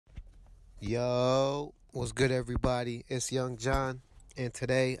Yo, what's good, everybody? It's Young Jon, and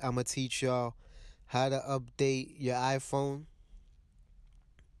today I'm gonna teach y'all how to update your iPhone.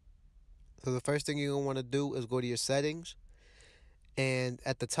 So the first thing you're gonna want to do is go to your settings, and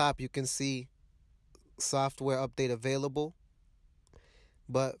at the top you can see software update available.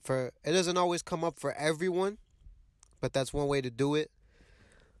 But it doesn't always come up for everyone, but that's one way to do it.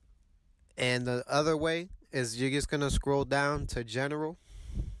 And the other way is you're just gonna scroll down to general.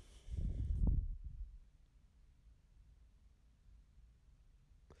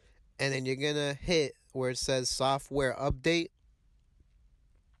 And then you're gonna hit where it says software update.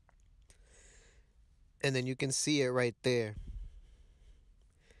 And then you can see it right there.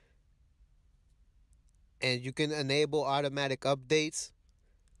 And you can enable automatic updates,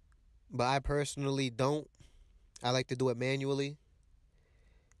 but I personally don't. I like to do it manually.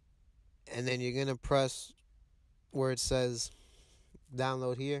 And then you're going to press where it says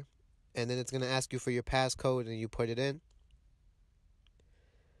download here. And then it's going to ask you for your passcode and you put it in.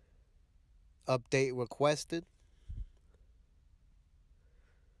 Update requested.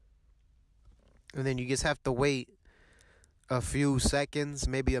 And then you just have to wait a few seconds,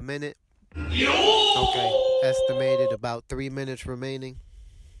 maybe a minute. Okay, estimated about 3 minutes remaining.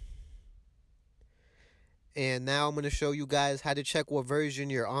 And now I'm going to show you guys how to check what version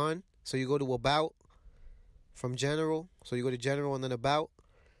you're on. So you go to About from General. So you go to General and then About.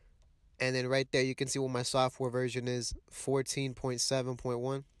 And then right there you can see what my software version is,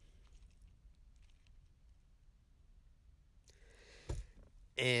 14.7.1.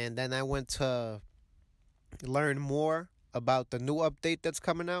 And then I went to learn more about the new update that's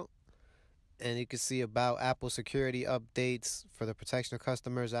coming out. And you can see about Apple security updates for the protection of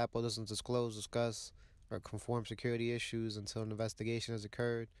customers. Apple doesn't discuss, or conform security issues until an investigation has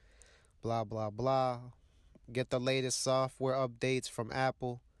occurred. Blah, blah, blah. Get the latest software updates from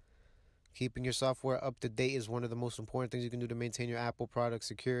Apple. Keeping your software up to date is one of the most important things you can do to maintain your Apple product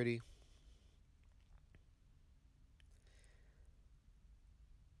security.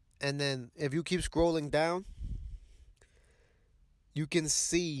 And then if you keep scrolling down, you can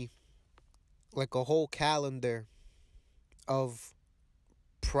see like a whole calendar of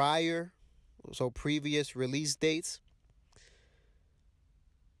previous release dates.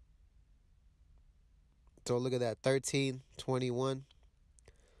 So look at that, 13/21,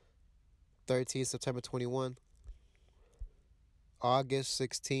 13 September 21, August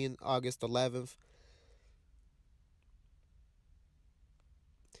 16, August 11th.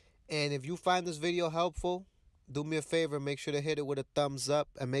 And if you find this video helpful, do me a favor, make sure to hit it with a thumbs up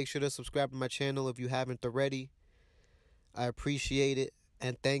and make sure to subscribe to my channel if you haven't already. I appreciate it,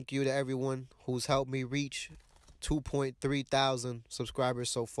 and thank you to everyone who's helped me reach 2.3 thousand subscribers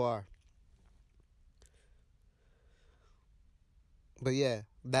so far. But yeah,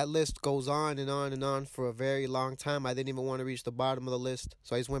 that list goes on and on and on for a very long time. I didn't even want to reach the bottom of the list,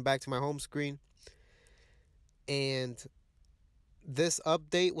 so I just went back to my home screen. And this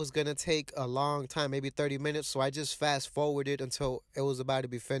update was going to take a long time, maybe 30 minutes, so I just fast forwarded until it was about to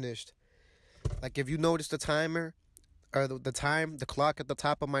be finished. Like if you notice the timer, or the clock at the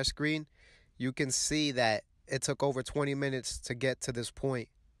top of my screen, you can see that it took over 20 minutes to get to this point.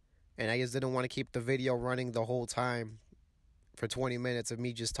 And I just didn't want to keep the video running the whole time for 20 minutes of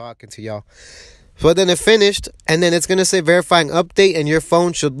me just talking to y'all. So then it finished, and then it's going to say verifying update, and your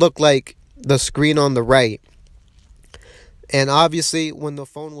phone should look like the screen on the right. And obviously, when the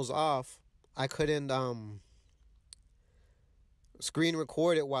phone was off, I couldn't screen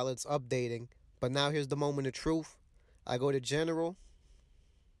record it while it's updating. But now here's the moment of truth. I go to General.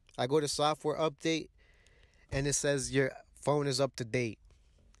 I go to Software Update. And it says your phone is up to date.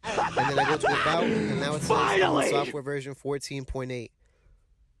 And then I go to About. And now it says software version 14.8.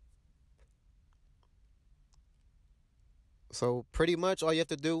 So pretty much all you have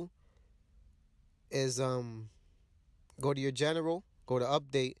to do is go to your General, go to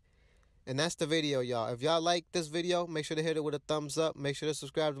Update, and that's the video, y'all. If y'all like this video, make sure to hit it with a thumbs up. Make sure to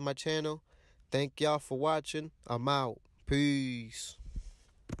subscribe to my channel. Thank y'all for watching. I'm out. Peace.